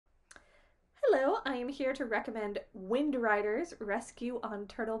I am here to recommend Wind Riders Rescue on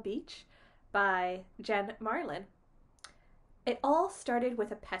Turtle Beach by Jen Marlin. It all started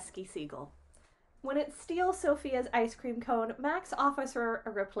with a pesky seagull. When it steals Sophia's ice cream cone, Max offers her a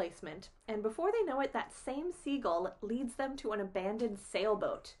replacement, and before they know it, that same seagull leads them to an abandoned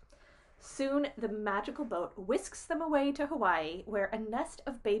sailboat. Soon, the magical boat whisks them away to Hawaii, where a nest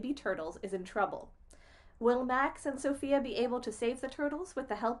of baby turtles is in trouble. Will Max and Sophia be able to save the turtles with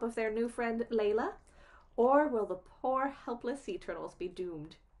the help of their new friend Layla? Or will the poor helpless sea turtles be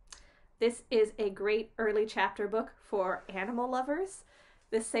doomed? This is a great early chapter book for animal lovers.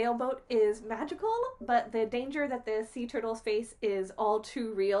 The sailboat is magical, but the danger that the sea turtles face is all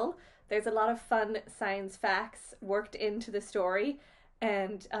too real. There's a lot of fun science facts worked into the story,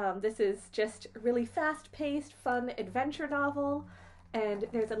 and this is just a really fast-paced, fun adventure novel. And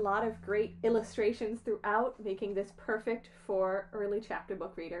there's a lot of great illustrations throughout, making this perfect for early chapter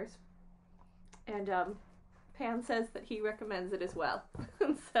book readers. And Pan says that he recommends it as well.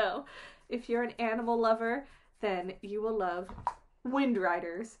 So if you're an animal lover, then you will love Wind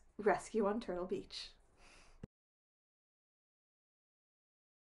Riders Rescue on Turtle Beach.